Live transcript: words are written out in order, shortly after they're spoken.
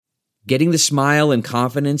Getting the smile and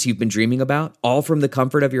confidence you've been dreaming about, all from the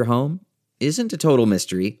comfort of your home, isn't a total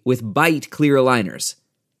mystery with Bite clear aligners.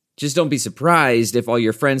 Just don't be surprised if all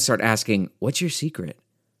your friends start asking, "What's your secret?"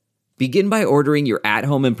 Begin by ordering your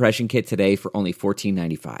at-home impression kit today for only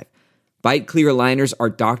 $14.95. Bite clear aligners are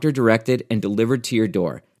doctor-directed and delivered to your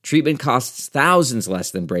door. Treatment costs thousands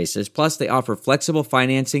less than braces, plus they offer flexible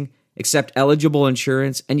financing, accept eligible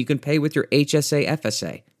insurance, and you can pay with your HSA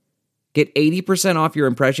FSA. Get 80% off your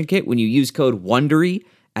impression kit when you use code WONDERY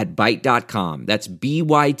at Byte.com. That's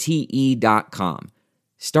BYTE.com.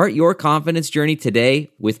 Start your confidence journey today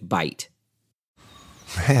with Byte.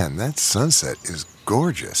 Man, that sunset is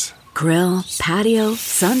gorgeous. Grill, patio,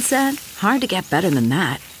 sunset. Hard to get better than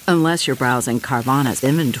that. Unless you're browsing Carvana's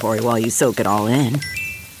inventory while you soak it all in.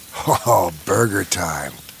 Oh, burger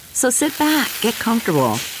time. So sit back, get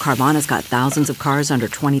comfortable. Carvana's got thousands of cars under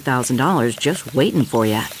 $20,000 just waiting for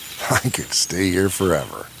you. I could stay here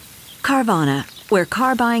forever. Carvana, where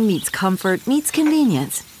car buying meets comfort, meets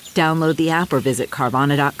convenience. Download the app or visit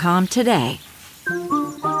Carvana.com today.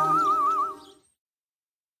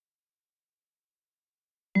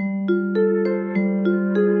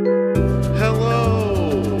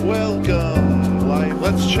 Hello, welcome.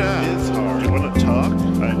 Let's chat. It's hard. You want to talk?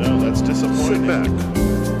 I know, that's disappointing. Sit back.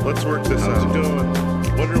 Let's work this out. How's it going?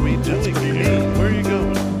 What are we doing here? Where are you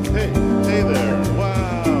going? Hey there. Wow.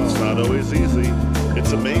 It's not always easy.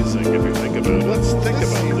 It's amazing if you think about it. Let's think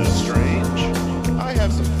about this. Strange. I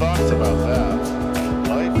have some thoughts about that.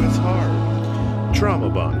 Life is hard. Trauma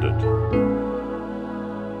bonded.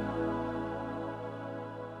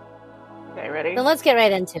 Okay, ready? So let's get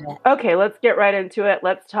right into it. Okay, let's get right into it.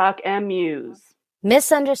 Let's talk MUs.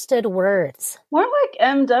 Misunderstood words. More like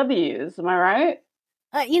MWs, am I right?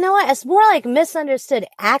 You know what? It's more like misunderstood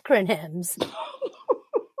acronyms.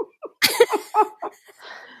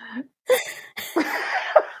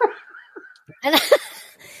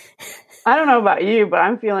 I don't know about you, but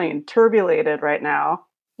I'm feeling turbulated right now.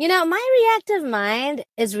 You know, my reactive mind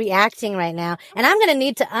is reacting right now, and I'm going to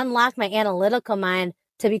need to unlock my analytical mind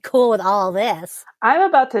to be cool with all of this. I'm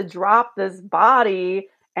about to drop this body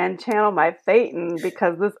and channel my Thetan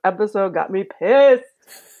because this episode got me pissed.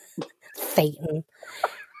 Thetan.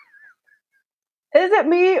 Is it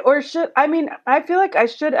me or I feel like I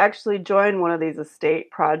should actually join one of these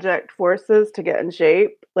estate project forces to get in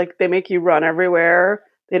shape. Like they make you run everywhere.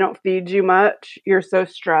 They don't feed you much. You're so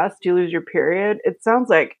stressed. You lose your period. It sounds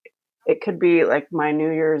like it could be like my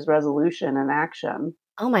New Year's resolution in action.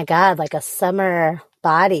 Oh my God, like a summer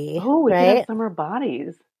body. Oh, we right? can have summer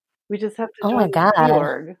bodies. We just have to join my God. the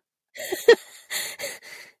org.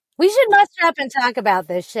 We should muster up and talk about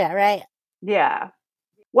this shit, right? Yeah.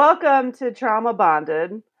 Welcome to Trauma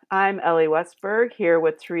Bonded. I'm Ellie Westberg here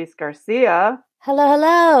with Therese Garcia. Hello,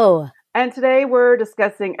 hello. And today we're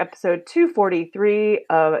discussing episode 243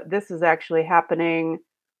 of This Is Actually Happening.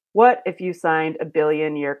 What if you signed a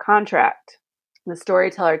billion-year contract? The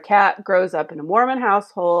storyteller Kat grows up in a Mormon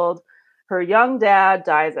household. Her young dad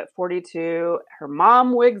dies at 42. Her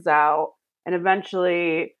mom wigs out. And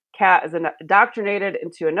eventually Kat is indoctrinated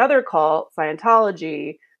into another cult,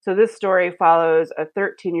 Scientology. So this story follows a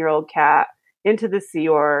 13-year-old Kat into the Sea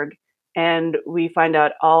Org, and we find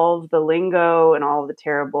out all of the lingo and all of the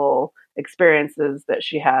terrible experiences that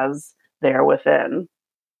she has there within.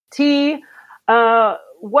 T,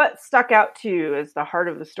 what stuck out to you as the heart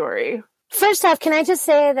of the story? First off, can I just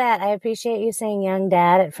say that I appreciate you saying young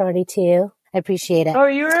dad at 42? I appreciate it. Oh,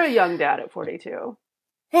 you're a young dad at 42.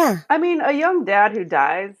 Yeah. I mean, a young dad who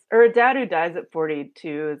dies, or a dad who dies at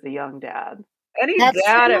 42 is a young dad. Any That's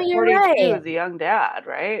dad true, at you're 42 right. is a young dad,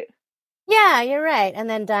 right? Yeah, you're right. And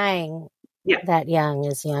then dying that young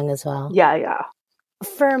is young as well. Yeah.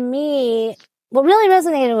 For me, what really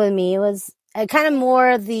resonated with me was kind of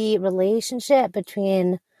more the relationship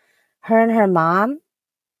between her and her mom.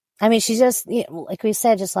 I mean, she just, like we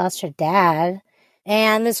said, just lost her dad.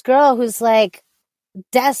 And this girl who's like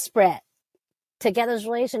desperate to get this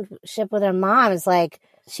relationship with her mom is like,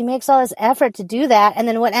 she makes all this effort to do that. And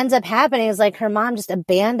then what ends up happening is like her mom just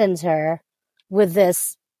abandons her with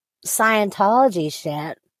this Scientology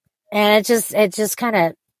shit. And it just kind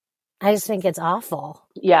of, I just think it's awful.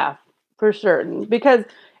 Yeah, for certain. Because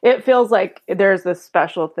it feels like there's this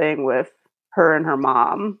special thing with her and her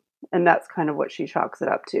mom. And that's kind of what she chalks it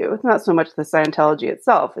up to. It's not so much the Scientology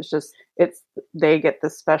itself. It's just, they get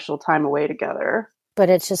this special time away together.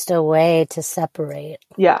 But it's just a way to separate.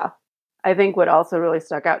 Yeah. I think what also really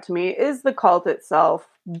stuck out to me is the cult itself.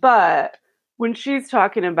 But when she's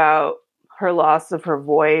talking about her loss of her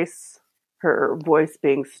voice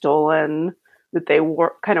being stolen, that they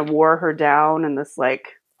kind of wore her down in this like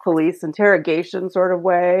police interrogation sort of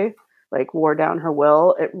way. like wore down her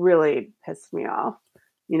will, it really pissed me off.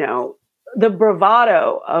 You know, the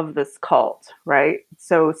bravado of this cult, right?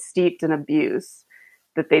 So steeped in abuse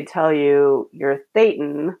that they tell you your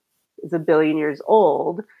Thetan is 1 billion years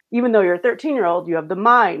old. Even though you're a 13-year-old, you have the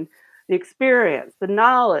mind, the experience, the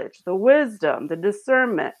knowledge, the wisdom, the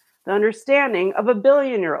discernment, the understanding of 1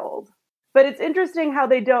 billion-year-old. But it's interesting how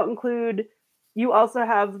they don't include, you also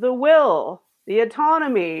have the will, the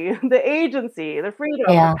autonomy, the agency, the freedom,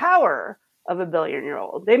 the power of 1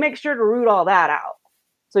 billion-year-old. They make sure to root all that out.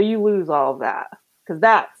 So you lose all of that because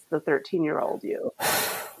that's the 13-year-old you.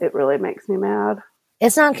 It really makes me mad.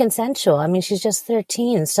 It's non-consensual. I mean, she's just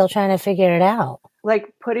 13, still trying to figure it out.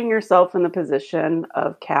 Like putting yourself in the position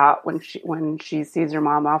of Kat when she sees her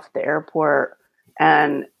mom off at the airport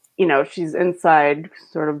and, you know, she's inside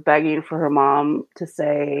sort of begging for her mom to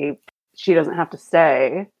say she doesn't have to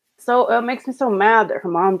stay. So it makes me so mad that her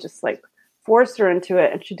mom just like forced her into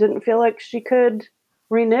it and she didn't feel like she could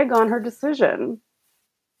renege on her decision.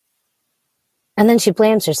 And then she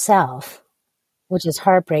blames herself, which is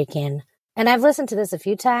heartbreaking. And I've listened to this a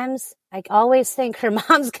few times. I always think her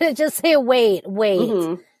mom's going to just say, wait,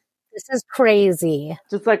 Mm-hmm. This is crazy.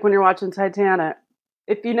 Just like when you're watching Titanic.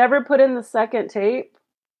 If you never put in the second tape,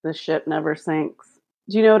 the ship never sinks.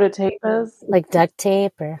 Do you know what a tape is? Like duct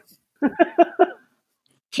tape or...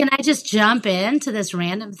 Can I just jump into this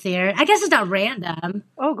random theory? I guess it's not random.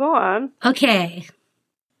 Oh, go on. Okay.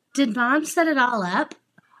 Did mom set it all up?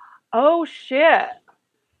 Oh, shit.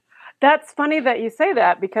 That's funny that you say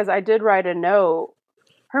that because I did write a note.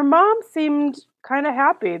 Her mom seemed kind of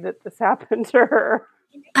happy that this happened to her.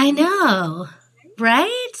 I know,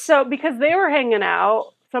 right? So because they were hanging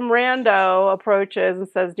out, some rando approaches and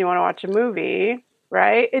says, do you want to watch a movie?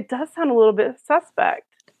 Right? It does sound a little bit suspect.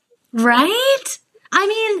 Right? I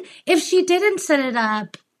mean, if she didn't set it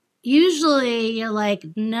up, usually you're like,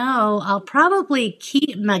 no, I'll probably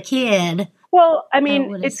keep my kid. Well, I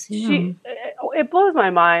mean, it blows my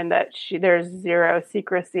mind that there's zero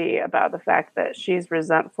secrecy about the fact that she's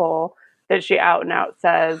resentful, that she out and out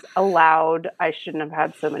says aloud, I shouldn't have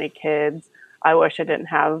had so many kids. I wish I didn't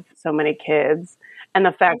have so many kids. And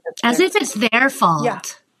the fact that as if it's their fault. Yeah,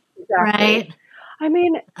 exactly. Right? I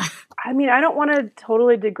mean, I don't want to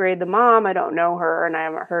totally degrade the mom. I don't know her and I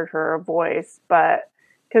haven't heard her voice, but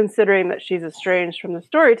considering that she's estranged from the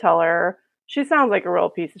storyteller, she sounds like a real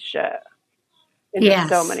piece of shit. In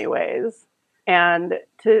so many ways. And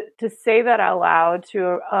to say that out loud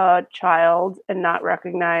to a child and not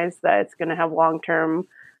recognize that it's going to have long-term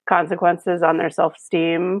consequences on their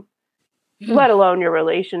self-esteem, let alone your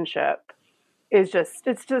relationship, it's just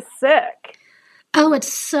sick. Oh,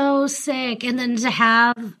 it's so sick. And then to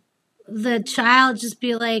have the child just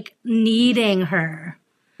be like needing her.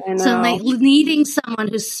 I know. So like needing someone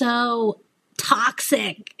who's so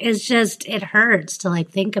toxic is just, it hurts to like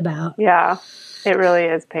think about. Yeah. It really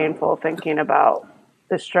is painful thinking about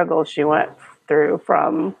the struggles she went through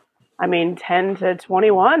from, 10 to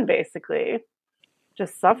 21, basically.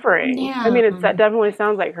 Just suffering. Yeah. It definitely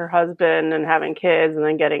sounds like her husband and having kids and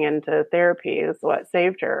then getting into therapy is what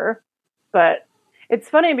saved her. But it's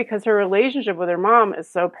funny because her relationship with her mom is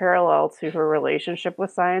so parallel to her relationship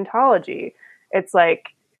with Scientology. It's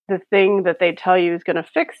like the thing that they tell you is going to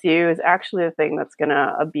fix you is actually the thing that's going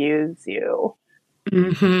to abuse you.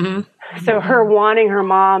 Mm-hmm. So her wanting her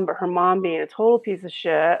mom, but her mom being a total piece of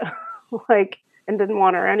shit, and didn't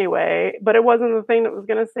want her anyway, but it wasn't the thing that was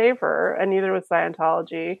going to save her, and neither was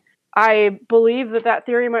Scientology. I believe that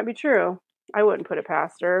theory might be true. I wouldn't put it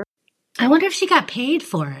past her. I wonder if she got paid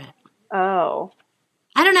for it. Oh.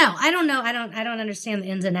 I don't know. I don't understand the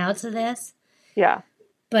ins and outs of this. Yeah.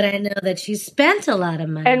 But I know that she spent a lot of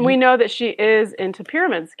money. And we know that she is into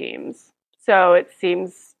pyramid schemes. So it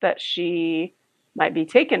seems that she might be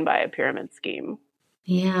taken by a pyramid scheme.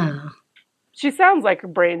 Yeah. She sounds like a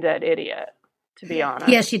brain dead idiot, to be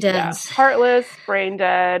honest. Yeah, she does. Yeah. Heartless, brain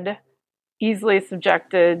dead, easily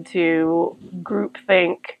subjected to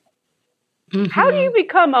groupthink. Mm-hmm. How do you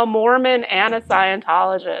become a Mormon and a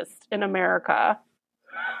Scientologist in America?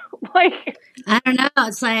 I don't know.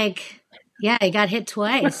 It's like, yeah, you got hit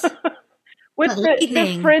twice. With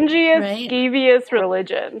the fringiest, right? Skeeviest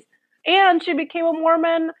religions. And she became a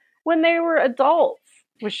Mormon when they were adults,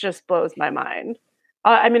 which just blows my mind.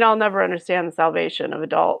 I'll never understand the salvation of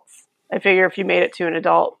adults. I figure if you made it to an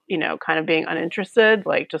adult, kind of being uninterested,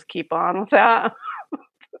 just keep on with that.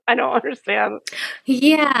 I don't understand.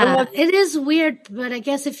 Yeah, it is weird, but I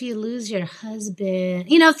guess if you lose your husband,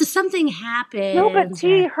 if something happens. No, but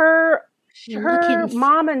her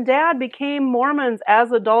mom and dad became Mormons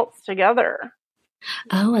as adults together.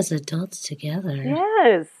 Oh, as adults together.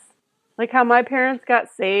 Yes. Like how my parents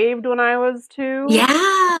got saved when I was 2.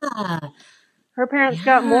 Yeah. Her parents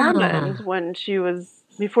got Mormon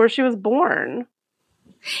before she was born.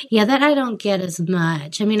 Yeah, that I don't get as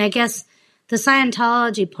much. I mean, I guess the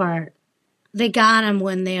Scientology part, they got him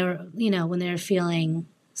when they were feeling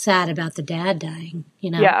sad about the dad dying,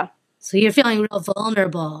 Yeah. So you're feeling real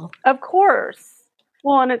vulnerable. Of course.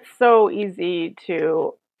 Well, and it's so easy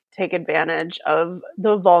to take advantage of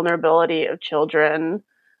the vulnerability of children.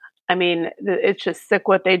 I mean, it's just sick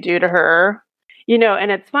what they do to her.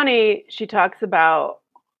 And it's funny, she talks about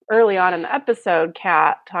early on in the episode,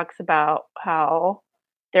 Kat talks about how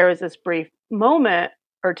there was this brief moment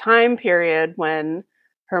or time period when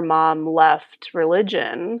her mom left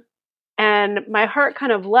religion. And my heart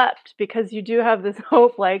kind of leapt because you do have this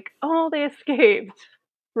hope like, oh, they escaped,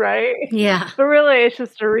 right? Yeah. But really, it's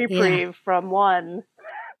just a reprieve from one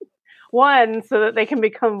so that they can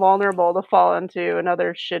become vulnerable to fall into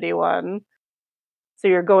another shitty one. So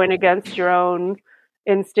you're going against your own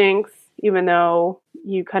instincts, even though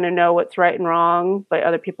you kind of know what's right and wrong, but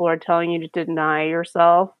other people are telling you to deny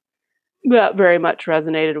yourself. That very much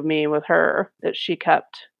resonated with me with her, that she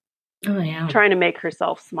kept trying to make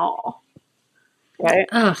herself small. Right?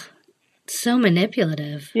 Ugh, so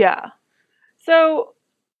manipulative. Yeah. So,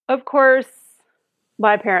 of course,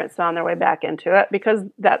 my parents found their way back into it because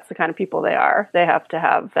that's the kind of people they are. They have to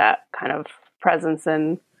have that kind of presence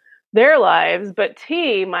in their lives. But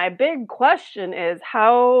T, my big question is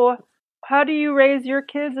how do you raise your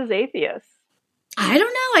kids as atheists? I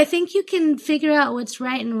don't know. I think you can figure out what's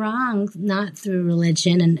right and wrong, not through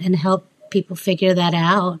religion, and help people figure that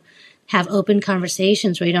out. Have open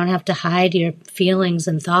conversations where you don't have to hide your feelings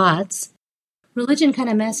and thoughts. Religion kind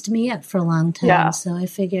of messed me up for a long time, so I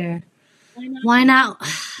figure, why not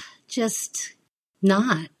just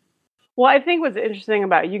not? Well, I think what's interesting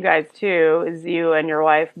about you guys, too, is you and your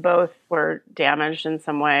wife both were damaged in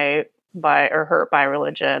some way or hurt by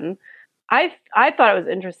religion. I thought it was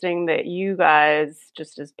interesting that you guys,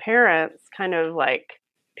 just as parents, kind of like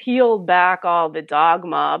peeled back all the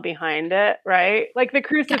dogma behind it, right? Like the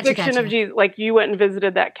crucifixion of Jesus, like you went and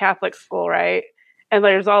visited that Catholic school, right? And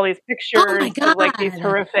there's all these pictures of like these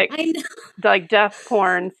horrific like death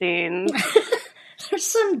porn scenes. There's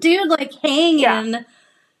some dude like hanging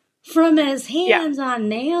from his hands on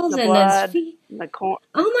nails and his feet. Oh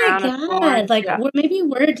my God. Like maybe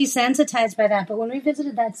we're desensitized by that, but when we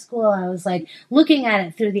visited that school, I was like looking at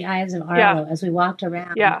it through the eyes of Arlo as we walked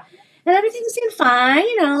around. Yeah. And everything seemed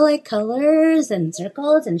fine, like colors and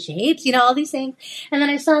circles and shapes, all these things. And then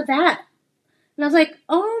I saw that. And I was like,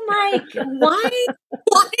 oh my, why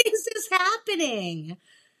is this happening?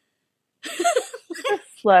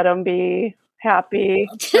 Just let them be happy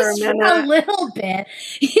just for a little bit.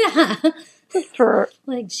 Yeah. Just for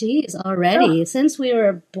like, geez, already. Since we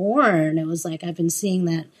were born, it was like I've been seeing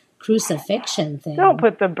that crucifixion thing. Don't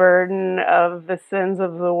put the burden of the sins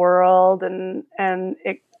of the world and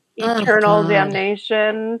eternal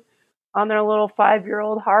damnation on their little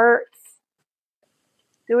 5-year-old hearts.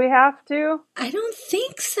 Do we have to? I don't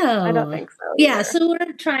think so. I don't think so. Yeah, so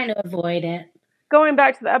we're trying to avoid it. Going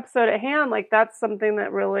back to the episode at hand, like that's something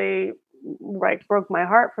that really like broke my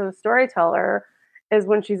heart for the storyteller is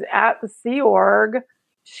when she's at the Sea Org,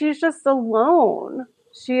 she's just alone.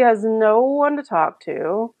 She has no one to talk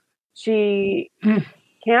to. She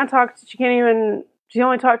can't talk. She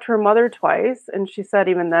only talked to her mother twice. And she said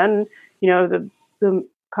even then, the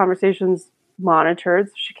conversation's monitored.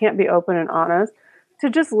 So she can't be open and honest. To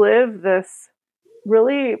just live this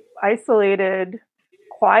really isolated,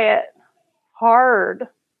 quiet, hard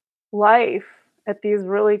life at these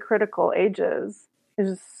really critical ages is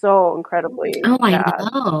just so incredibly sad. I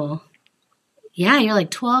know. Yeah, you're like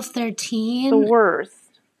 12, 13. The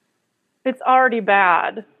worst. It's already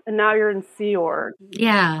bad, and now you're in Sea Org.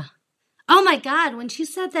 Yeah. Oh my God, when she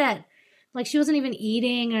said that, like she wasn't even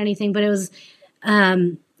eating or anything, but it was,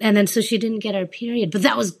 and then so she didn't get her period, but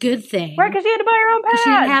that was a good thing. Right, because she had to buy her own pads. She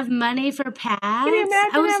didn't have money for pads. Can you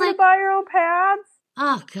imagine having to buy your own pads?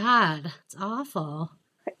 Oh God, it's awful.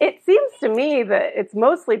 It seems to me that it's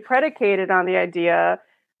mostly predicated on the idea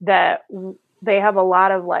that they have a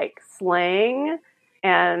lot of like slang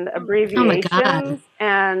and abbreviations,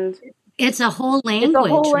 and it's a whole language. It's a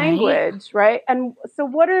whole language, right? And so,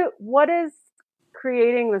 what is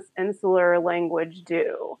creating this insular language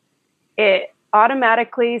do? It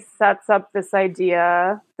automatically sets up this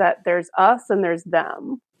idea that there's us and there's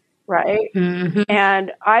them, right? Mm-hmm.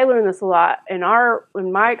 And I learned this a lot in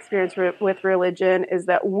my experience with religion is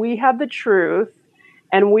that we had the truth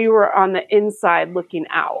and we were on the inside looking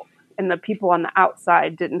out, and the people on the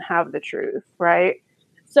outside didn't have the truth, right?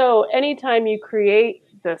 So anytime you create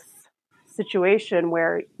this situation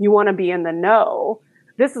where you want to be in the know,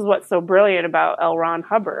 this is what's so brilliant about L. Ron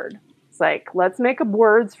Hubbard. It's like, let's make up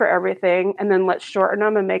words for everything, and then let's shorten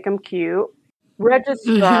them and make them cute.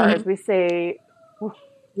 Registrars, we say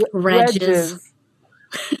reges.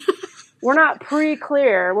 We're not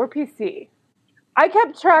pre-clear, we're PC. I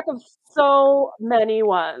kept track of so many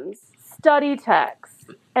ones. Study texts.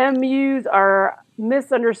 MUs are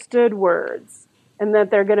misunderstood words, and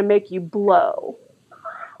that they're going to make you blow,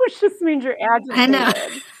 which just means you're agitated. I know.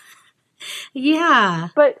 Yeah.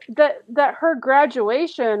 But that her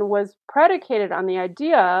graduation was predicated on the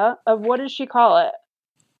idea of, what does she call it?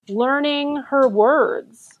 Learning her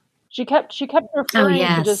words. She kept referring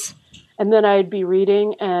to just, and then I'd be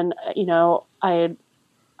reading, and I'd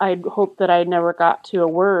hope that I never got to a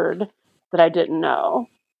word that I didn't know.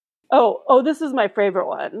 Oh, this is my favorite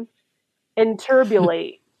one.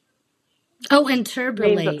 Interbulate. Oh,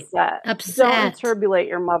 interbulate. Means upset. Upset. Don't interbulate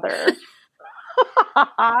your mother.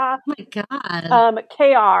 Oh my God.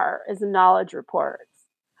 KR is knowledge reports.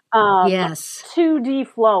 Yes. 2D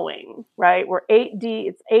flowing, right? We're 8D.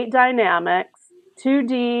 It's 8 dynamics.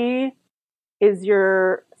 2D is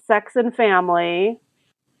your sex and family.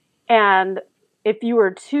 And if you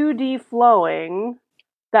were 2D flowing,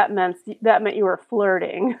 that meant you were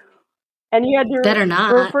flirting. And you had to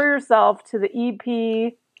refer yourself to the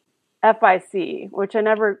EPFIC, which I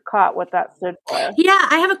never caught what that stood for. Yeah,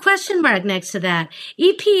 I have a question mark next to that.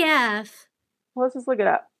 EPF. Well, let's just look it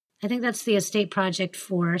up. I think that's the Estate Project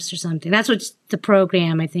Force or something. That's what the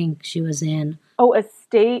program I think she was in. Oh,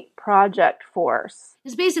 Estate Project Force.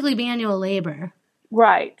 It's basically manual labor.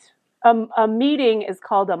 Right. A meeting is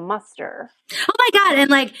called a muster. Oh my God.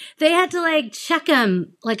 And they had to check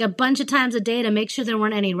them a bunch of times a day to make sure there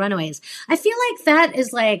weren't any runaways. I feel like that is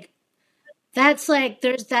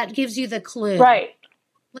that gives you the clue. Right.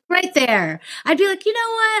 Right there. I'd be like, you know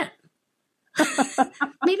what?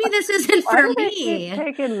 Maybe this isn't for me. Keep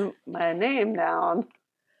taking my name down.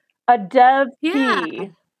 A dev T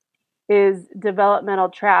is developmental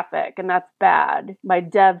traffic, and that's bad. My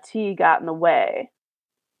dev T got in the way.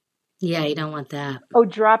 Yeah, you don't want that. Oh,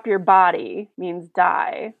 drop your body means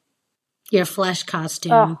die. Your flesh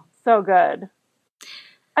costume. Oh, so good.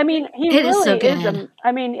 I mean,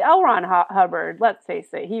 L. Ron Hubbard, let's face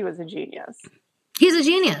it, he was a genius. He's a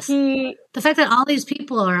genius. The fact that all these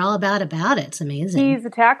people are all about it's amazing. He's a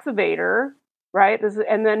tax evader, right?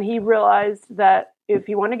 And then he realized that if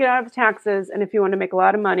he wanted to get out of taxes and if he wanted to make a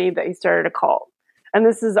lot of money, that he started a cult. And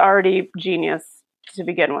this is already genius to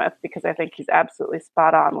begin with, because I think he's absolutely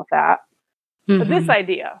spot on with that. Mm-hmm. But this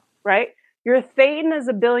idea, right? Your Thetan is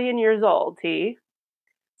 1 billion years old, T.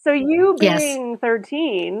 So you being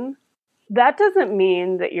 13, that doesn't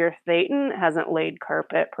mean that your Thetan hasn't laid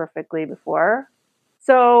carpet perfectly before.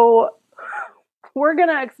 So we're going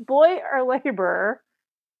to exploit our labor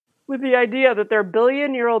with the idea that their 1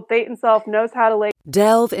 billion-year-old Thetan self knows how to lay.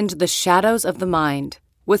 Delve into the shadows of the mind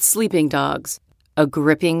with Sleeping Dogs, a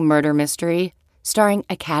gripping murder mystery starring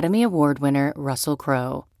Academy Award winner Russell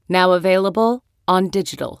Crowe. Now available on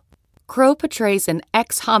digital. Crowe portrays an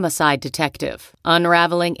ex-homicide detective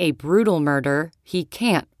unraveling a brutal murder he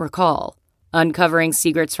can't recall. Uncovering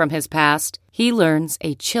secrets from his past, he learns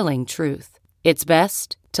a chilling truth. It's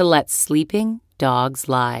best to let sleeping dogs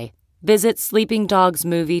lie. Visit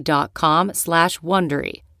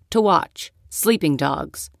sleepingdogsmovie.com/Wondery to watch Sleeping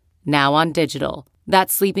Dogs, now on digital.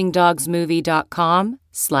 That's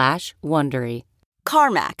sleepingdogsmovie.com/Wondery.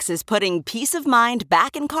 CarMax is putting peace of mind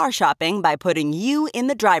back in car shopping by putting you in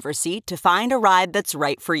the driver's seat to find a ride that's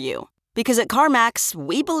right for you. Because at CarMax,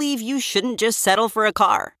 we believe you shouldn't just settle for a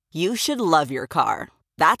car. You should love your car.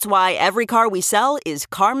 That's why every car we sell is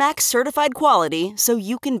CarMax certified quality, so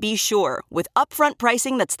you can be sure with upfront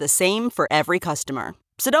pricing that's the same for every customer.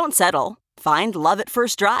 So don't settle. Find love at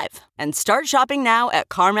first drive and start shopping now at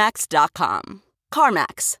CarMax.com.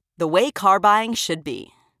 CarMax, the way car buying should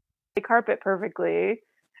be. Carpet perfectly.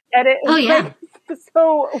 And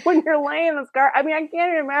so when you're laying this car, I mean, I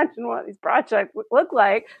can't even imagine what these projects look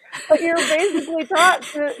like, but you're basically taught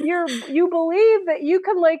you believe that you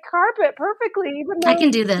can lay carpet perfectly, even though I can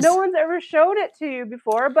do this. No one's ever showed it to you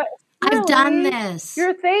before. But I've done this.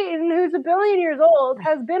 Your Thetan, who's 1 billion years old,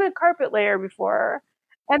 has been a carpet layer before,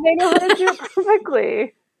 and they know how to do it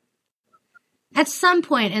perfectly. At some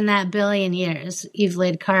point in that 1 billion years, you've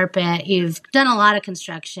laid carpet, you've done a lot of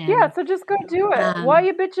construction. Yeah, so just go do it. Why are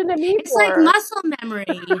you bitching to me it's for? It's like muscle memory.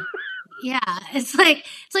 Yeah, it's like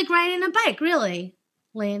riding a bike, really,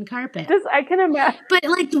 laying carpet. I can imagine. But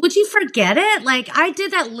would you forget it? I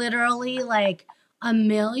did that literally 1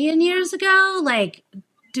 million years ago.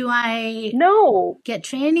 do I get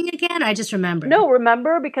training again? I just remember. No,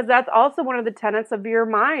 remember, because that's also one of the tenets of your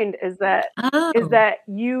mind is that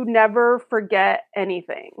you never forget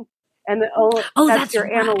anything. And that's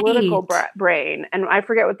your analytical brain. And I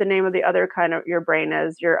forget what the name of the other kind of your brain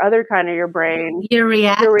is. Your other kind of your brain, your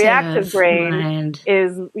reactive brain mind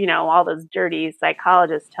is, all those dirty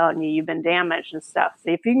psychologists telling you've been damaged and stuff.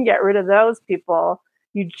 So if you can get rid of those people,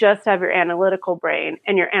 you just have your analytical brain,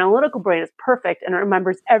 and your analytical brain is perfect and it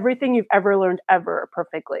remembers everything you've ever learned ever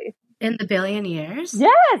perfectly. In the billion years?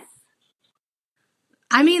 Yes.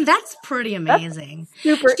 I mean, that's pretty amazing. She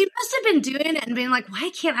must have been doing it and being like, why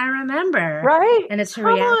can't I rember? Right. And it's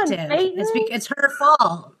reactive. It's her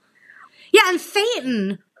fault. Yeah, and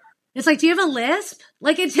Thetan. It's like, do you have a lisp?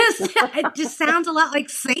 Like, it just sounds a lot like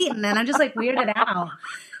Satan, and I'm just like weirded out.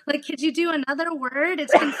 Like, could you do another word?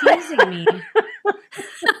 It's confusing me.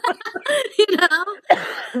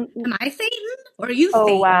 Am I Thetan? Or are you Thetan?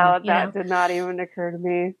 Oh, wow. That did not even occur to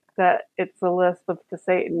me. That it's a lisp of the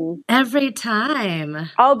Satan. Every time.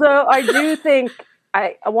 Although I do think,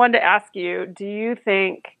 I wanted to ask you, do you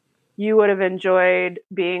think you would have enjoyed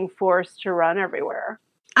being forced to run everywhere?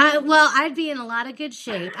 I'd be in a lot of good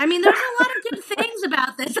shape. I mean, there's a lot of good things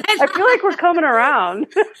about this. I feel like we're coming around.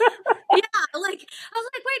 Yeah, I was like,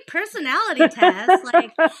 wait, personality test.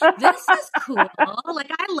 Like, this is cool.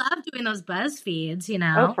 Like, I love doing those BuzzFeeds,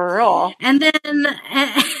 Oh, for real. And then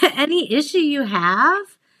any issue you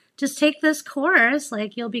have, just take this course.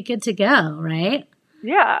 Like, you'll be good to go, right?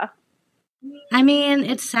 Yeah. I mean,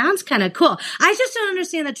 it sounds kind of cool. I just don't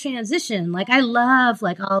understand the transition. Like, I love,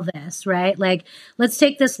 like, all this, right? Like, let's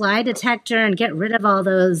take this lie detector and get rid of all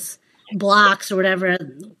those blocks or whatever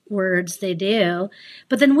words they do.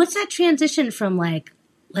 But then what's that transition from, like,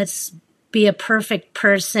 let's be a perfect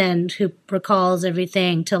person who recalls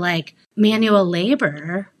everything to, like, manual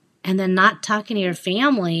labor and then not talking to your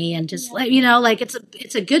family and just, like, like,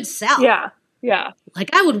 it's a good sell. Yeah. Yeah.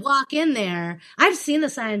 Like, I would walk in there. I've seen the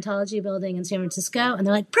Scientology building in San Francisco, and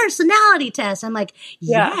they're like, personality test. I'm like,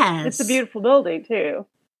 yes. It's a beautiful building, too.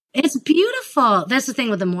 It's beautiful. That's the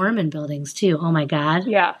thing with the Mormon buildings, too. Oh, my God.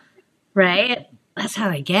 Yeah. Right? That's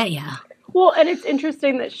how they get you. Well, and it's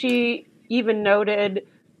interesting that she even noted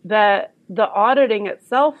that the auditing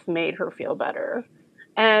itself made her feel better.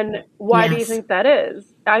 And why do you think that is?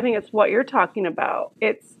 I think it's what you're talking about.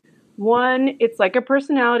 It's like a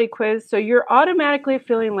personality quiz. So you're automatically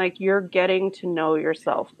feeling like you're getting to know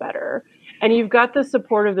yourself better. And you've got the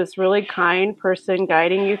support of this really kind person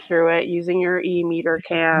guiding you through it using your e-meter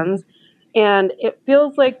cans. And it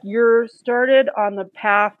feels like you're started on the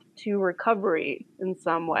path to recovery in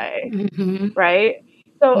some way, right?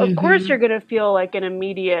 So of course you're going to feel like an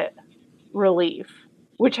immediate relief,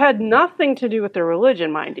 which had nothing to do with the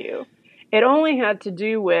religion, mind you. It only had to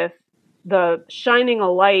do with the shining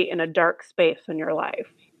a light in a dark space in your life.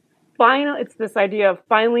 Finally, it's this idea of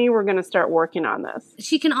finally we're going to start working on this.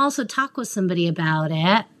 She can also talk with somebody about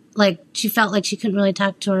it. Like, she felt like she couldn't really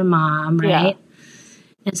talk to her mom, right?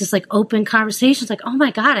 Yeah. It's just like open conversations, like, oh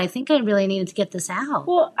my God, I think I really needed to get this out.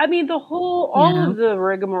 Well, I mean, all of the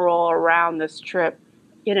rigmarole around this trip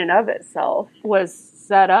in and of itself was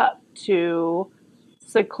set up to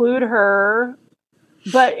seclude her.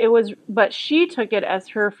 But she took it as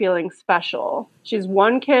her feeling special. She's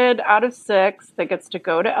one kid out of 6 that gets to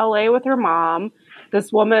go to LA with her mom.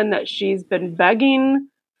 This woman that she's been begging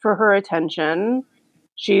for her attention.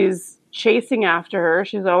 She's chasing after her.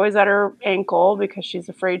 She's always at her ankle because she's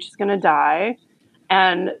afraid she's going to die.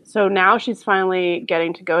 And so now she's finally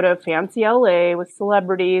getting to go to fancy LA with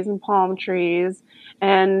celebrities and palm trees.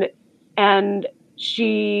 And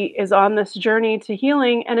she is on this journey to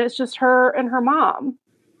healing, and it's just her and her mom.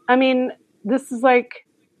 I mean, this is like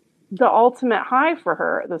the ultimate high for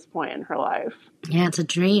her at this point in her life. Yeah, it's a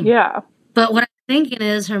dream. Yeah. But what I'm thinking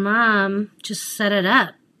is her mom just set it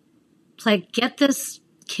up. It's like, get this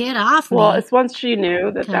kid off me. Well, it's once she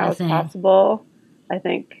knew that was possible, I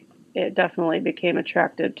think it definitely became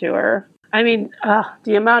attractive to her. I mean,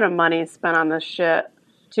 the amount of money spent on this shit,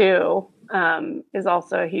 too, is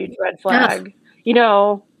also a huge red flag. Ugh.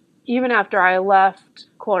 Even after I left,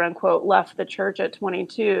 quote unquote, left the church at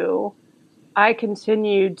 22, I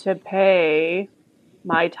continued to pay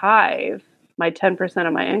my tithe, my 10%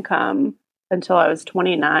 of my income, until I was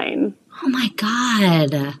 29. Oh my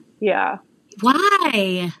God. Yeah.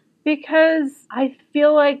 Why? Because I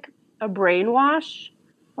feel like a brainwash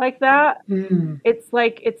like that.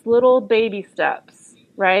 It's little baby steps,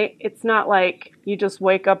 right? It's not like you just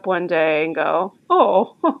wake up one day and go,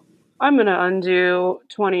 oh, I'm going to undo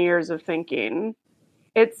 20 years of thinking.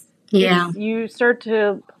 It's you start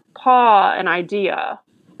to paw an idea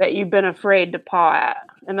that you've been afraid to paw at.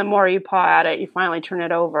 And the more you paw at it, you finally turn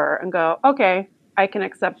it over and go, okay, I can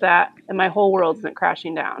accept that. And my whole world isn't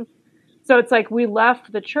crashing down. So it's like we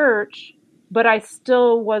left the church, but I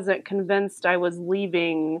still wasn't convinced I was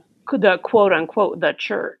leaving the quote unquote, the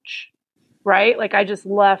church, right? Like I just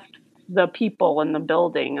left the people and the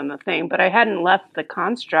building and the thing, but I hadn't left the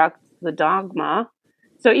construct, the dogma.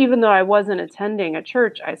 So even though I wasn't attending a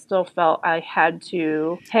church, I still felt I had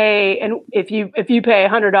to pay. And if you pay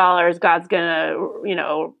 $100, God's gonna,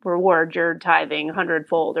 reward your tithing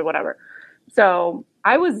 100-fold or whatever. So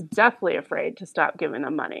I was definitely afraid to stop giving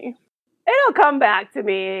them money. It'll come back to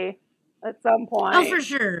me at some point. Oh,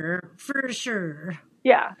 for sure.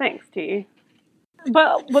 Yeah, thanks, T.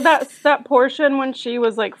 But that portion when she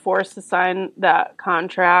was like forced to sign that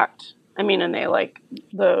contract, I mean, and they like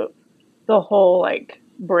the whole like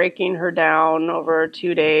breaking her down over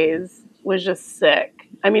 2 days was just sick.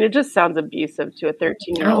 I mean, it just sounds abusive to a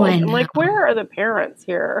 13-year-old. I'm like, where are the parents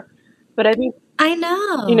here? But I think I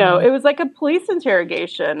know. It was like a police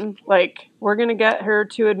interrogation. Like, we're going to get her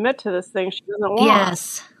to admit to this thing she doesn't want.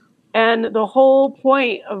 Yes. And the whole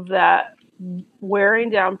point of that wearing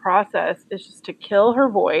down process is just to kill her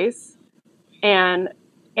voice and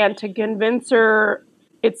to convince her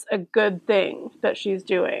it's a good thing that she's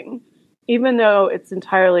doing, even though it's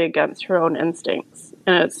entirely against her own instincts.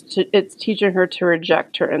 And it's teaching her to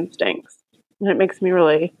reject her instincts. And it makes me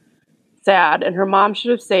really sad. And her mom should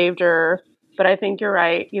have saved her. But I think you're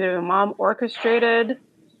right. Either the mom orchestrated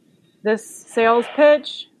this sales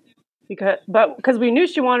pitch because we knew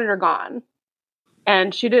she wanted her gone.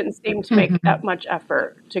 And she didn't seem to make that much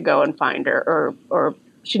effort to go and find her, or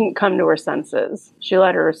she didn't come to her senses. She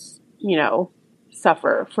let her,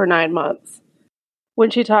 suffer for 9 months.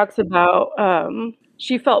 When she talks about,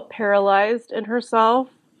 she felt paralyzed in herself,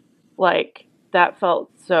 like that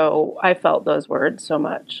I felt those words so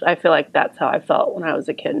much. I feel like that's how I felt when I was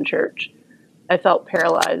a kid in church. I felt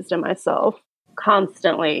paralyzed in myself,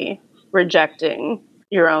 constantly rejecting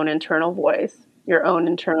your own internal voice, your own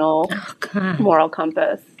internal moral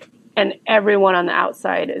compass. And everyone on the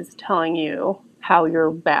outside is telling you how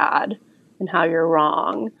you're bad and how you're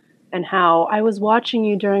wrong and how I was watching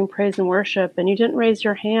you during praise and worship and you didn't raise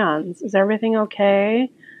your hands. Is everything okay?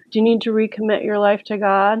 Do you need to recommit your life to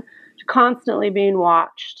God? Constantly being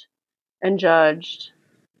watched and judged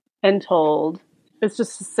and told. It's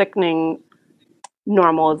just a sickening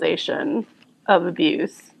normalization of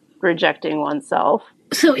abuse, rejecting oneself.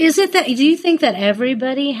 So do you think that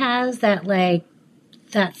everybody has that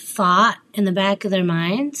thought in the back of their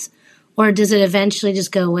minds? Or does it eventually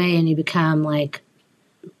just go away and you become like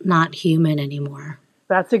not human anymore?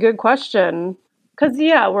 That's a good question. Because,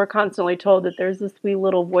 we're constantly told that there's this wee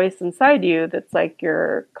little voice inside you that's like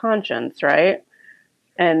your conscience, right?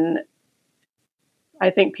 And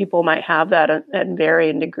I think people might have that at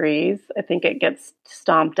varying degrees. I think it gets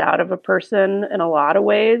stomped out of a person in a lot of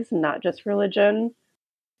ways, not just religion.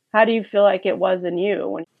 How do you feel like it was in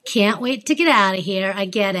you? Can't wait to get out of here. I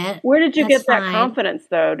get it. Where did you get that confidence,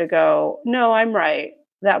 though, to go, no, I'm right.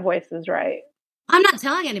 That voice is right. I'm not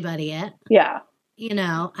telling anybody it. Yeah.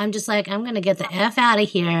 I'm just like, I'm going to get the F out of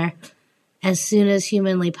here as soon as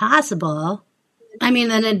humanly possible. I mean,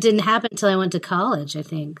 then it didn't happen until I went to college, I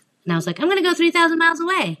think. And I was like, I'm going to go 3,000 miles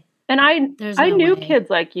away. And I knew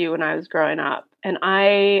kids like you when I was growing up. And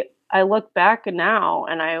I look back now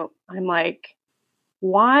and I'm like,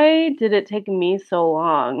 why did it take me so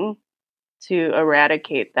long to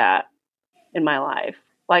eradicate that in my life?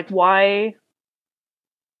 Like, why?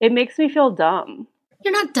 It makes me feel dumb.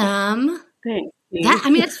 You're not dumb. Thanks.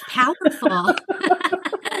 It's powerful.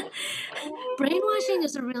 Brainwashing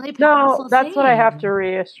is a really powerful thing. No, that's thing. What I have to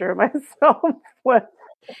reassure myself with.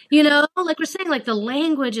 Like we're saying, like the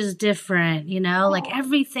language is different, like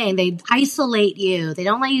everything. They isolate you. They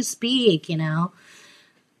don't let you speak,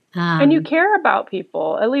 and you care about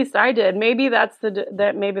people. At least I did. Maybe that's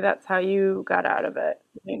maybe that's how you got out of it.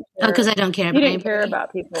 Because I don't care about anybody. You didn't care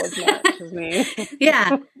about people as much as me.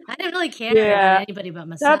 Yeah. I didn't really care about anybody but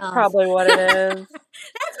myself. That's probably what it is.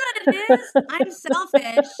 That's what it is. I'm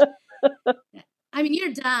selfish. I mean,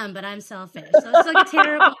 you're dumb, but I'm selfish. So it's like a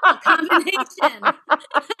terrible combination.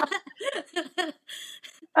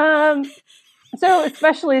 So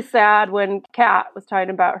especially sad when Kat was talking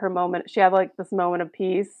about her moment. She had like this moment of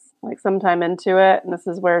peace, like sometime into it. And this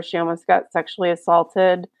is where she almost got sexually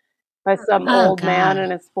assaulted by some old man in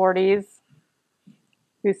his 40s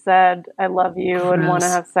who said, I love you and want to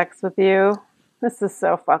have sex with you. This is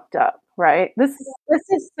so fucked up, right? This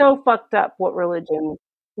is so fucked up what religion,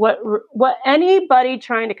 what anybody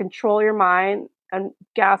trying to control your mind and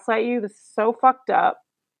gaslight you, this is so fucked up.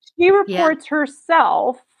 She reports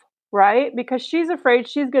herself right? Because she's afraid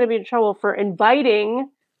she's going to be in trouble for inviting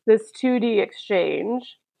this 2D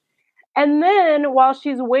exchange. And then while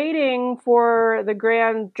she's waiting for the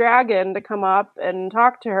Grand Dragon to come up and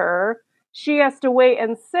talk to her, she has to wait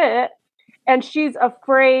and sit. And she's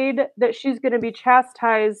afraid that she's going to be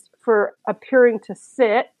chastised for appearing to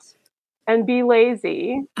sit and be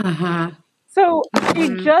lazy. So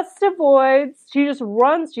she just avoids, she just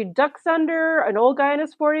runs, she ducks under an old guy in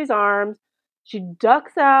his 40s arms. She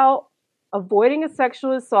ducks out, avoiding a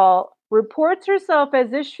sexual assault, reports herself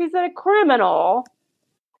as if she's a criminal.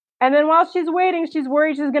 And then while she's waiting, she's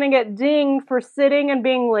worried she's going to get dinged for sitting and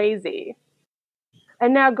being lazy.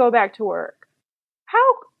 And now go back to work.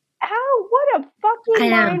 What a fucking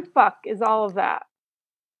mind fuck is all of that?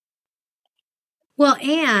 Well,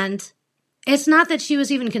 and it's not that she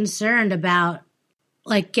was even concerned about,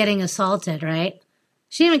 like, getting assaulted, right?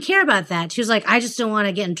 She didn't even care about that. She was like, I just don't want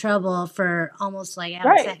to get in trouble for almost, like,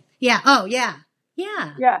 having sex. Yeah. Oh, yeah.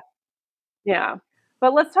 Yeah. Yeah. Yeah.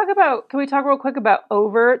 But let's talk about, can we talk real quick about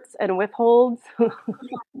overts and withholds?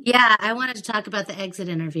 Yeah, I wanted to talk about the exit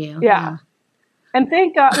interview. Yeah. And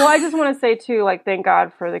thank God, well, I just want to say too, like, thank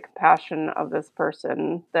God for the compassion of this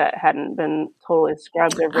person that hadn't been totally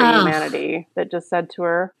scrubbed of her humanity, that just said to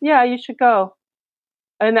her, yeah, you should go.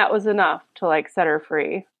 And that was enough to, like, set her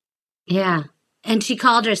free. Yeah. And she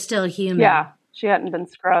called her still human. Yeah. She hadn't been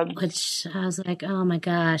scrubbed. Which I was like, oh my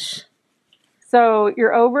gosh. So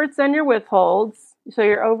your overts and your withholds. So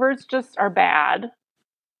your overts just are bad,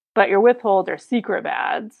 but your withholds are secret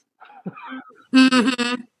bads.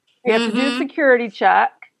 You have to do a security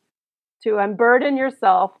check to unburden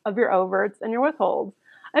yourself of your overts and your withholds.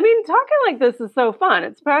 I mean, talking like this is so fun.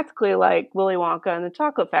 It's practically like Willy Wonka and the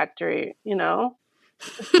Chocolate Factory, you know?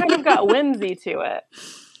 It's kind of got whimsy to it.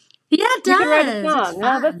 Yeah, it does. You can write a song.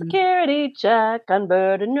 Now the security check,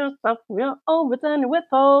 unburden yourself from your overts and your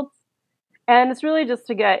withholds. And it's really just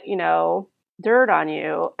to get, you know, dirt on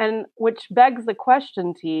you. And which begs the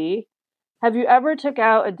question, T, have you ever took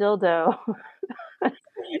out a dildo and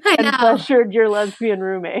pressured your lesbian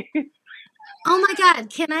roommate? Oh my God.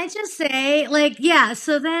 Can I just say, like, yeah,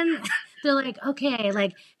 so then they're like, okay,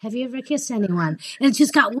 like, have you ever kissed anyone? And it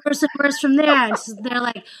just got worse and worse from there. And they're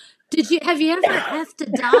like, have you ever effed a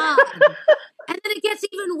dog? And then it gets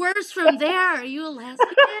even worse from there. Are you a lesbian?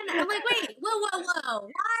 I'm like, wait, whoa.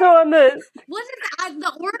 Why? So on the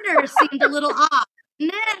the order seemed a little off,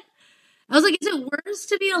 didn't it? I was like, is it worse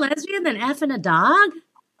to be a lesbian than effing a dog?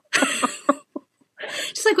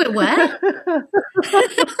 Just like, wait, what?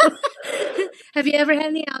 Have you ever had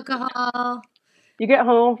any alcohol? You get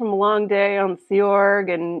home from a long day on Sea Org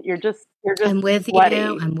and you're just I'm with sweaty.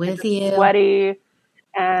 I'm with you. Sweaty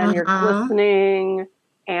and you're glistening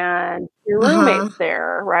and your roommate's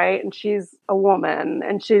there, right? And she's a woman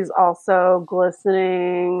and she's also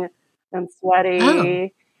glistening and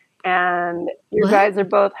sweaty. And you guys are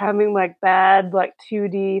both having like bad, like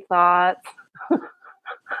 2D thoughts.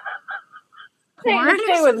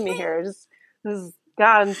 Stay with me here. This is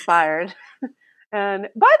God inspired. And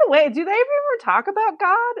by the way, do they ever talk about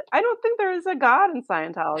God? I don't think there is a God in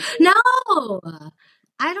Scientology. No,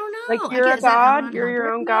 I don't know. Like you're a God, you're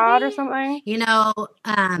your own God or something. You know,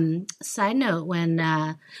 side note, when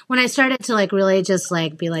I started to like really just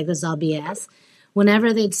like be like, this is all BS.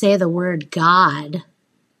 Whenever they'd say the word God,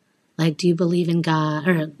 like, do you believe in God?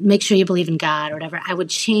 Or make sure you believe in God or whatever, I would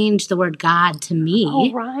change the word God to me.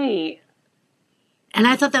 Oh, right. And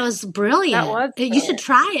I thought that was brilliant. That was you should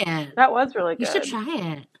try it. That was really good. You should try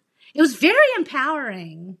it. It was very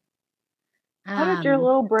empowering. How did your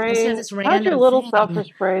little brain, how did your little selfish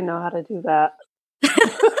brain know how to do that?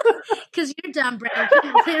 Because your dumb brain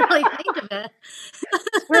couldn't really think of it.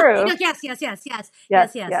 True.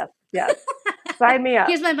 Yes. Sign me up.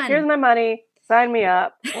 Here's my money. Here's my money. Sign me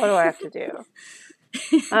up. What do I have to do?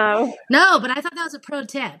 No, but I thought that was a pro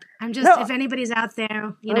tip. If anybody's out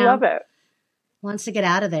there, I love it. Wants to get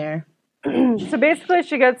out of there. So basically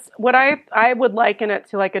she gets what I would liken it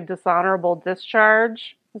to like a dishonorable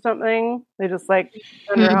discharge or something. They just like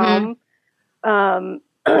send her home.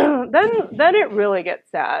 Then it really gets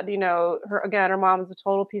sad. You know, her mom's a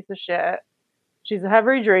total piece of shit. She's a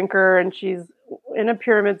heavy drinker and she's in a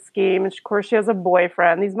pyramid scheme. And of course she has a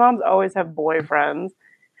boyfriend. These moms always have boyfriends.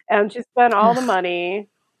 And she spent all the money,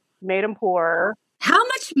 made him poor. How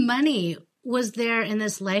much money was there in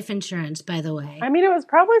this life insurance, by the way? I mean, it was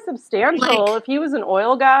probably substantial. If he was an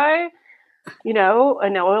oil guy, you know,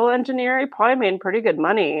 an oil engineer, he probably made pretty good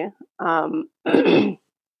money. Yeah,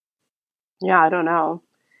 I don't know.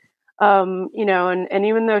 You know, and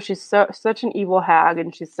even though she's such an evil hag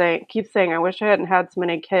and keeps saying, I wish I hadn't had so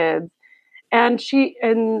many kids. And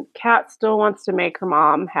Kat still wants to make her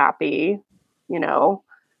mom happy, by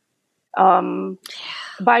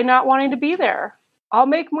not wanting to be there. I'll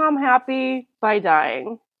make mom happy by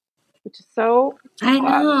dying, which is so I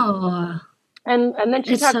know. And then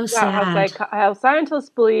she talks about how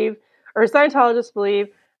Scientologists believe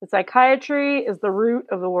that psychiatry is the root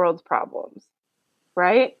of the world's problems,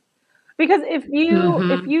 right? Because if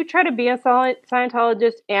you try to be a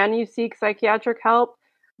Scientologist and you seek psychiatric help,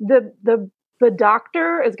 the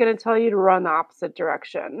doctor is going to tell you to run the opposite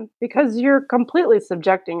direction because you're completely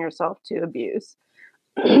subjecting yourself to abuse.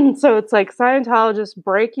 So it's like Scientologists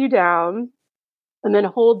break you down and then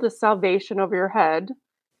hold the salvation over your head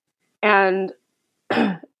and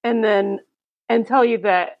tell you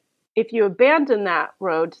that if you abandon that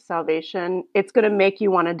road to salvation, it's going to make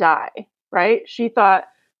you want to die, right? She thought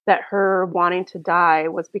that her wanting to die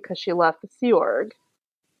was because she left the Sea Org.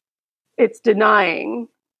 It's denying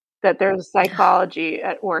that there's psychology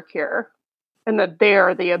at work here and that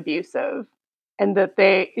they're the abusive and that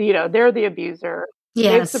they're the abuser.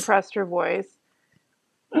 Yes. They've suppressed her voice.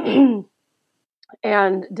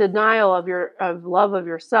 And denial of love of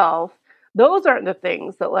yourself. Those aren't the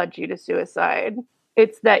things that led you to suicide.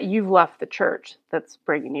 It's that you've left the church that's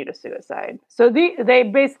bringing you to suicide. So they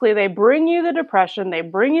bring you the depression, they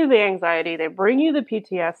bring you the anxiety, they bring you the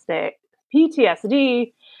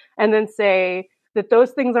PTSD, and then say that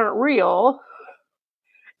those things aren't real.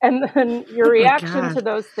 And then your reaction to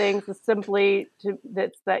those things is simply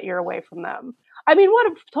that you're away from them. I mean, what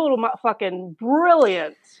a total fucking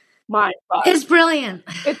brilliant mind fuck. It's brilliant.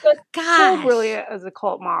 It's so brilliant as a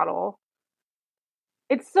cult model.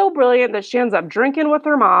 It's so brilliant that she ends up drinking with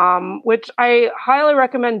her mom, which I highly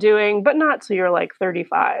recommend doing, but not till you're like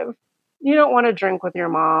 35. You don't want to drink with your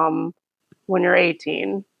mom when you're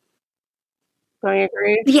 18. Don't you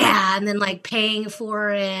agree? Yeah, and then like paying for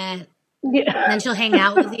it. Yeah. And then she'll hang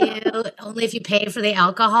out with you only if you pay for the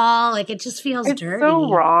alcohol. Like, it just feels dirty. It's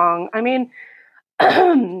so wrong. I mean,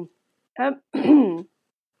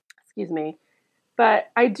 excuse me.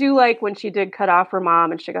 But I do like when she did cut off her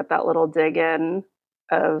mom and she got that little dig in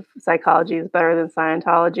of psychology is better than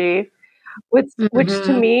Scientology, which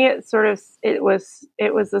to me, it was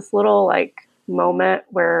this little like moment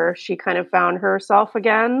where she kind of found herself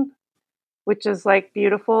again, which is like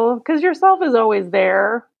beautiful because yourself is always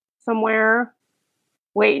there somewhere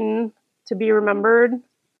waiting to be remembered.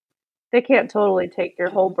 They can't totally take your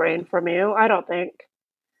whole brain from you, I don't think.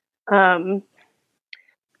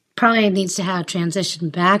 Probably needs to have transition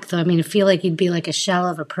back, though. I mean, I feel like you'd be like a shell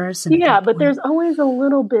of a person. Yeah, but there's always a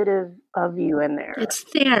little bit of you in there. It's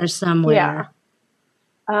there somewhere.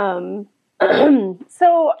 Yeah.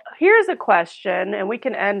 So here's a question, and we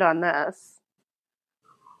can end on this.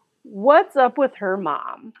 What's up with her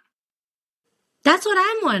mom? That's what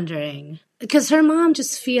I'm wondering. Because her mom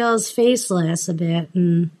just feels faceless a bit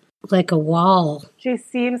and like a wall. She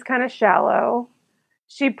seems kind of shallow.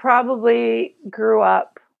 She probably grew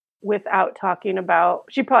up without talking about,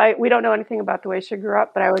 we don't know anything about the way she grew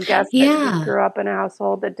up, but I would guess that she grew up in a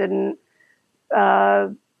household that didn't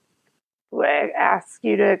ask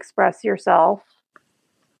you to express yourself.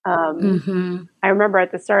 I remember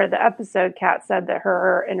at the start of the episode, Kat said that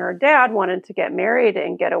her and her dad wanted to get married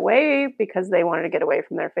and get away because they wanted to get away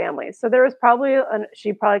from their families. So there was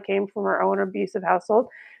she probably came from her own abusive household.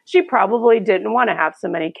 She probably didn't want to have so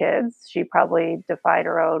many kids. She probably defied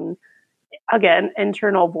her own, again,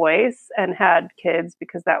 internal voice and had kids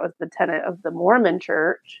because that was the tenet of the Mormon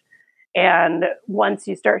church. And once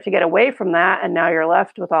you start to get away from that and now you're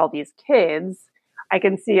left with all these kids, I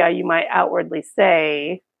can see how you might outwardly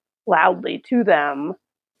say loudly to them,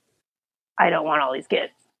 I don't want all these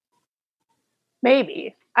kids.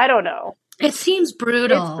 Maybe. I don't know. It seems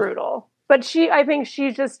brutal. It's brutal. But I think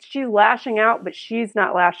she's lashing out, but she's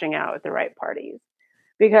not lashing out at the right parties.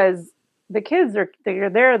 Because the kids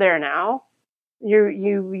they're there now.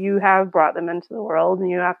 You have brought them into the world and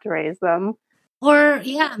you have to raise them. Or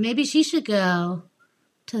maybe she should go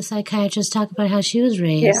to a psychiatrist, talk about how she was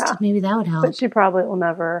raised. Yeah. Maybe that would help. But she probably will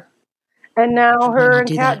never. And now her and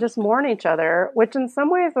Kat just mourn each other, which in some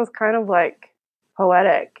ways is kind of like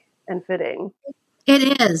poetic and fitting.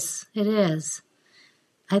 It is. It is.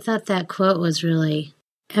 I thought that quote was really,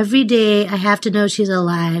 every day I have to know she's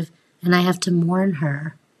alive and I have to mourn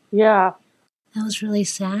her. Yeah. That was really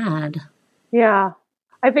sad. Yeah.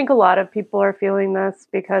 I think a lot of people are feeling this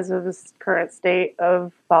because of this current state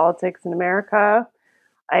of politics in America.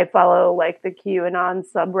 I follow like the QAnon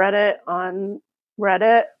subreddit on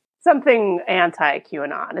Reddit, something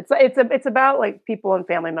anti-QAnon. It's about like people and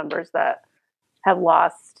family members that have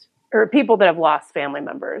lost, or people that have lost family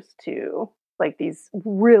members to like these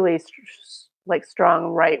really like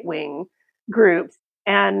strong right-wing groups.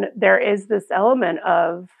 And there is this element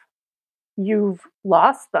of you've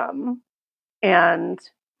lost them and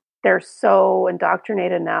they're so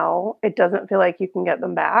indoctrinated now, it doesn't feel like you can get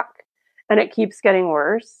them back. And it keeps getting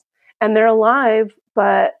worse. And they're alive,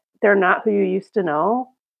 but they're not who you used to know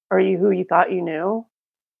or who you thought you knew.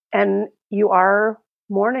 And you are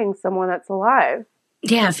mourning someone that's alive.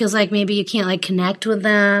 Yeah, it feels like maybe you can't like connect with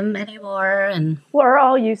them anymore. Or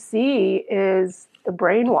all you see is the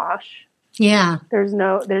brainwash. Yeah. There's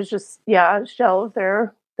just a shell of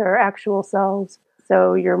their actual selves.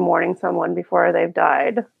 So you're mourning someone before they've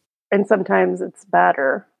died. And sometimes it's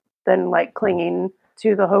better than like clinging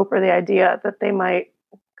to the hope or the idea that they might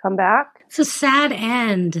come back. It's a sad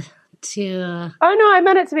end to... Oh, no, I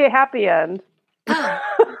meant it to be a happy end. Oh,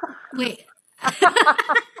 wait.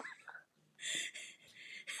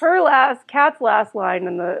 Kat's last line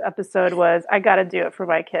in the episode was, I got to do it for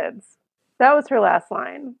my kids. That was her last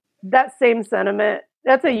line. That same sentiment,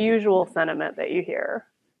 that's a usual sentiment that you hear.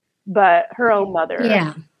 But her own mother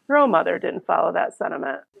didn't follow that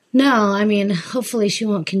sentiment. No, I mean, hopefully she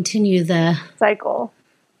won't continue the cycle.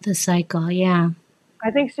 Yeah.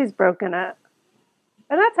 I think she's broken it.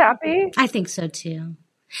 And that's happy. I think so too.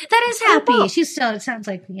 That is happy. She's still, it sounds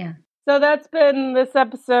like, yeah. So that's been this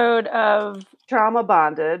episode of Trauma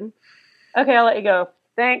Bonded. Okay, I'll let you go.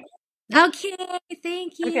 Thanks. Okay,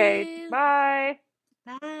 thank you. Okay, bye.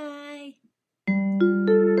 Bye.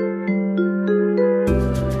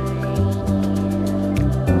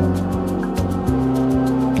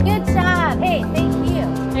 Good job. Hey, thank you.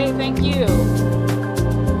 Hey, thank you.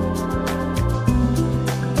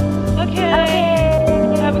 Okay.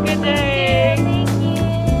 Have a good day. Thank you.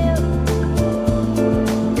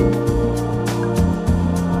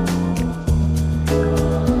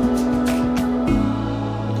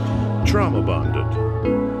 Trauma Bonded.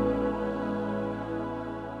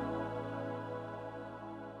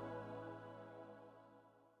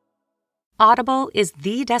 Audible is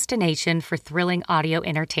the destination for thrilling audio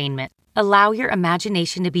entertainment. Allow your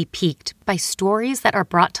imagination to be piqued by stories that are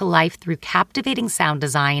brought to life through captivating sound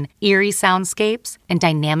design, eerie soundscapes, and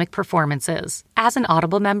dynamic performances. As an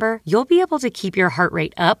Audible member, you'll be able to keep your heart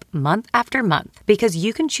rate up month after month because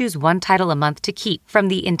you can choose one title a month to keep from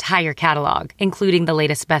the entire catalog, including the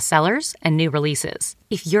latest bestsellers and new releases.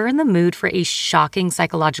 If you're in the mood for a shocking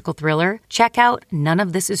psychological thriller, check out None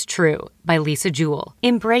of This Is True by Lisa Jewell.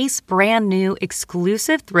 Embrace brand new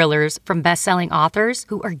exclusive thrillers from best-selling authors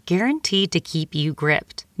who are guaranteed to keep you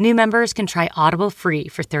gripped. New members can try Audible free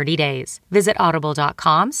for 30 days. Visit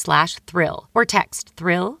audible.com/thrill or text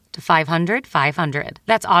thrill to 500-500.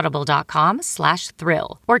 That's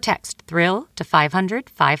audible.com/thrill or text thrill to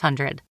 500-500.